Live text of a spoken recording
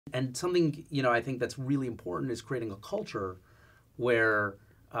And something, I think that's really important is creating a culture where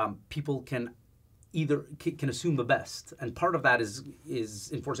people can can assume the best. And part of that is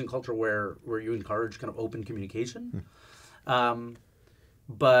enforcing culture where you encourage kind of open communication.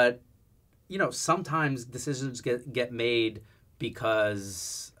 But, sometimes decisions get made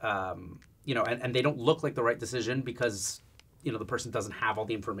because, and they don't look like the right decision because, the person doesn't have all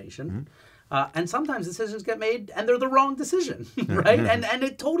the information. And sometimes decisions get made and they're the wrong decision, right? And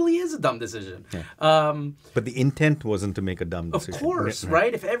it totally is a dumb decision. Yeah. But the intent wasn't to make a dumb decision. Of course,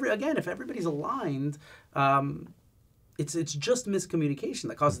 right? If everybody's aligned, it's just miscommunication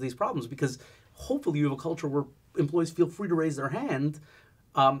that causes these problems, because hopefully you have a culture where employees feel free to raise their hand.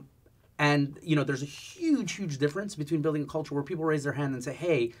 And, there's a huge difference between building a culture where people raise their hand and say,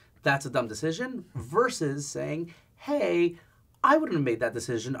 hey, that's a dumb decision, versus saying, hey, I wouldn't have made that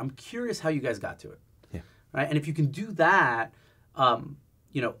decision. I'm curious how you guys got to it. Yeah. Right? And if you can do that,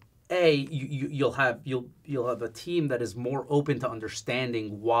 you'll have a team that is more open to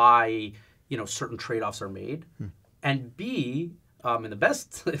understanding why, certain trade-offs are made. And B, in the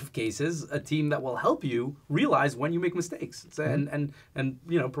best of cases, a team that will help you realize when you make mistakes and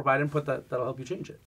provide input that'll help you change it.